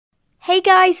Hey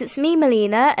guys, it's me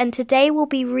Malina, and today we'll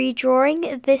be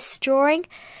redrawing this drawing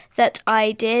that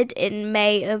I did in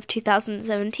May of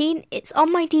 2017. It's on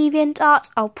my DeviantArt.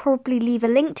 I'll probably leave a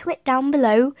link to it down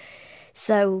below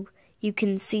so you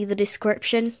can see the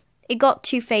description. It got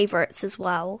 2 favourites as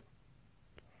well.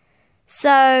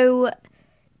 So,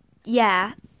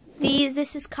 yeah,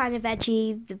 this is kind of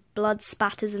edgy, the blood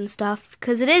spatters and stuff,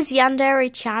 because it is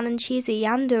Yandere-chan and she's a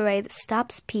yandere that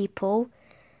stabs people.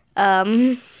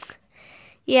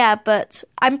 Yeah, but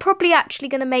I'm probably actually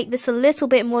going to make this a little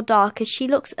bit more dark as she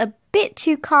looks a bit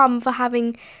too calm for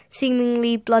having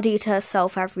seemingly bloodied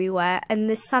herself everywhere, and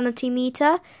this sanity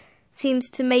meter seems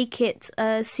to make it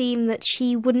seem that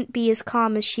she wouldn't be as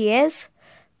calm as she is.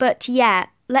 But yeah,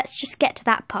 let's just get to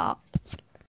that part.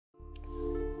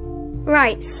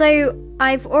 Right, so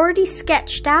I've already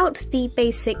sketched out the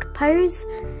basic pose,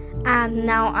 and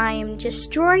now I am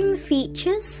just drawing the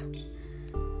features.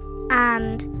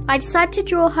 And I decided to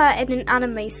draw her in an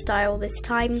anime style this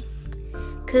time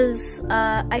because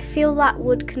I feel that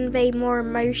would convey more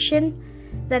emotion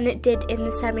than it did in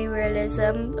the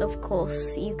semi-realism. Of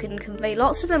course, you can convey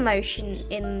lots of emotion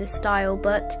in this style,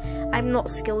 but I'm not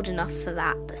skilled enough for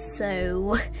that,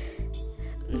 so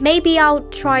maybe I'll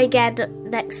try again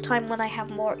next time when I have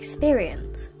more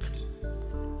experience.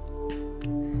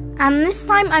 And this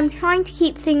time I'm trying to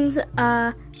keep things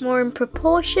more in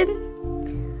proportion.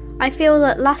 I feel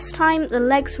that last time the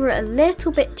legs were a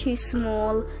little bit too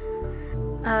small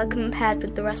compared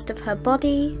with the rest of her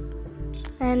body.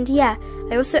 And yeah,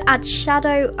 I also add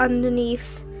shadow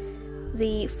underneath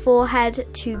the forehead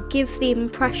to give the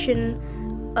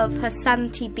impression of her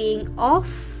sanity being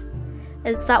off,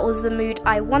 as that was the mood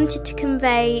I wanted to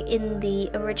convey in the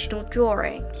original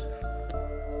drawing,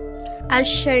 as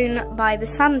shown by the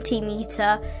sanity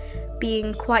meter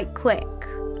being quite quick.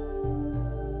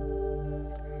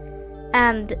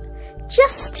 And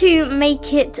just to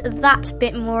make it that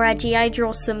bit more edgy, I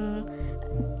draw some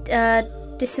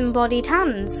disembodied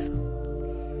hands.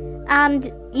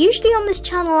 And usually on this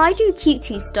channel I do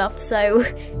cutesy stuff, so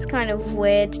it's kind of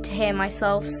weird to hear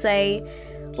myself say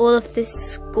all of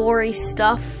this gory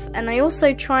stuff. And I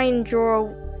also try and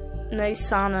draw no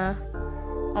Sana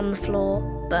on the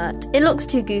floor, but it looks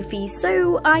too goofy,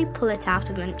 so I pull it out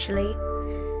eventually.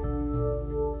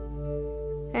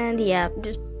 And yeah,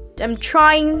 I'm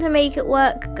trying to make it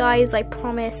work, guys, I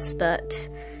promise, but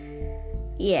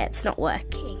yeah, it's not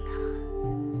working.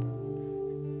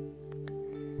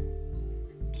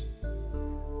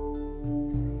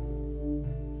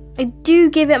 I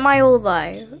do give it my all,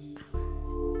 though.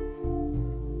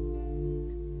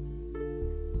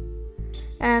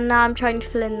 And now I'm trying to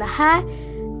fill in the hair.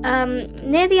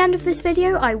 Near the end of this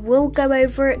video, I will go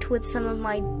over it with some of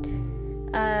my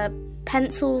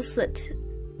pencils that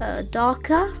are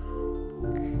darker.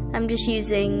 I'm just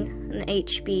using an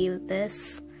HB with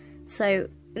this, so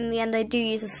in the end I do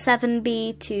use a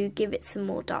 7B to give it some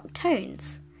more dark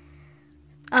tones.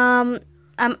 I'm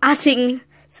adding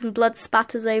some blood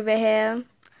spatters over here.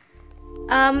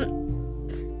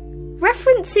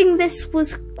 Referencing this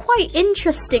was quite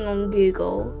interesting on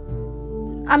Google.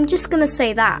 I'm just gonna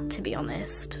say that, to be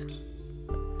honest.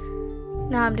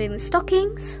 Now I'm doing the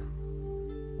stockings.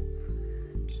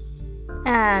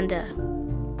 And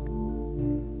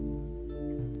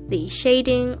the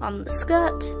shading on the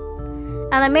skirt,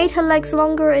 and I made her legs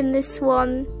longer in this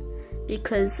one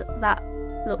because that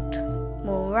looked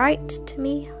more right to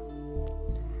me.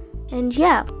 And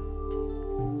yeah,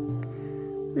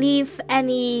 leave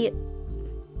any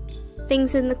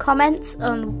things in the comments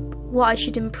on what I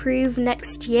should improve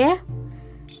next year,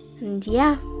 and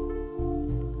yeah,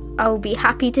 I'll be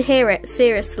happy to hear it,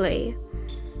 seriously.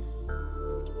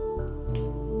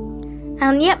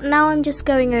 And yep, now I'm just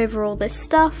going over all this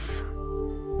stuff,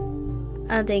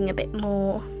 adding a bit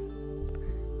more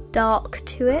dark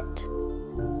to it,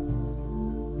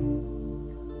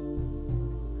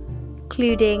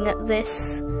 including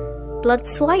this blood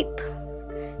swipe.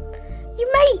 You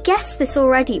may guess this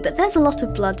already, but there's a lot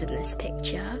of blood in this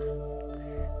picture.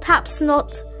 Perhaps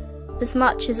not as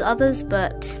much as others,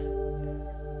 but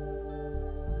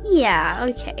yeah,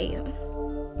 okay.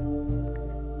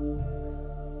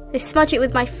 I smudge it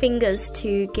with my fingers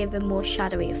to give a more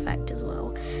shadowy effect as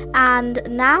well. And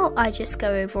now I just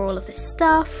go over all of this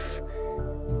stuff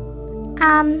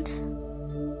and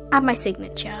add my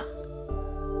signature.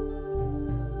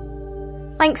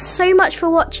 Thanks so much for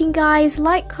watching, guys.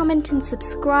 Like, comment and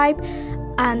subscribe,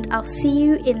 and I'll see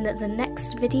you in the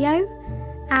next video.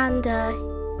 And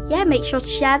yeah, make sure to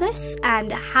share this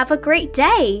and have a great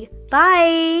day.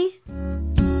 Bye!